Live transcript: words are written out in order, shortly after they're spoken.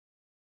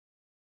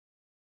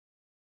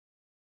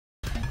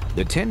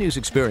The 10 News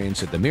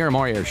Experience at the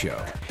Miramar Air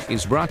Show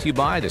is brought to you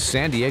by the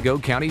San Diego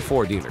County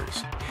Ford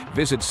dealers.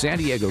 Visit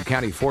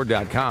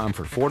SanDiegoCountyFord.com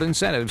for Ford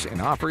incentives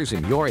and offers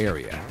in your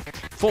area.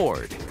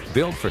 Ford,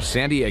 built for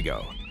San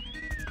Diego.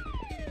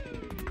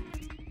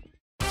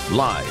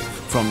 Live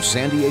from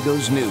San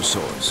Diego's news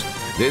source,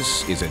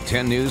 this is a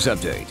 10 News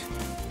Update.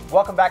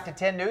 Welcome back to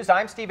 10 News.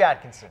 I'm Steve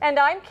Atkinson. And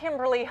I'm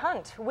Kimberly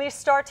Hunt. We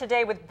start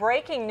today with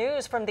breaking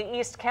news from the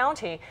East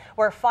County,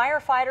 where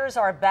firefighters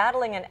are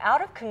battling an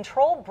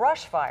out-of-control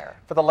brush fire.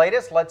 For the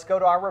latest, let's go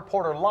to our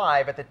reporter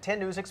live at the 10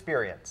 News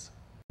Experience.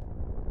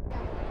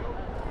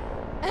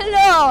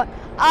 Hello!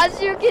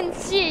 As you can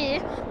see,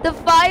 the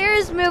fire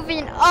is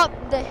moving up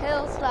the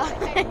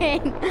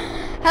hillside.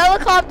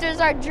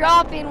 Helicopters are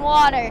dropping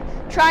water,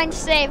 trying to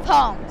save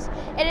homes.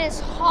 It is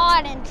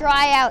hot and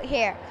dry out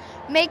here,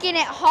 making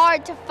it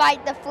hard to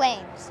fight the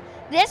flames.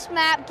 This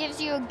map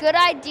gives you a good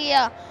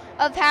idea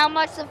of how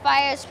much the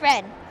fire has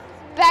spread.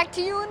 Back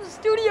to you in the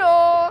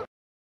studio.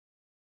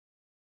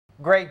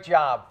 Great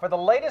job. For the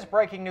latest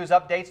breaking news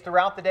updates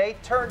throughout the day,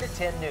 turn to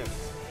 10 News.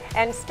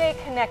 And stay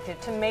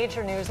connected to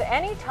major news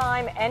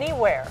anytime,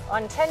 anywhere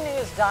on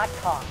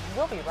 10news.com.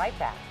 We'll be right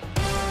back.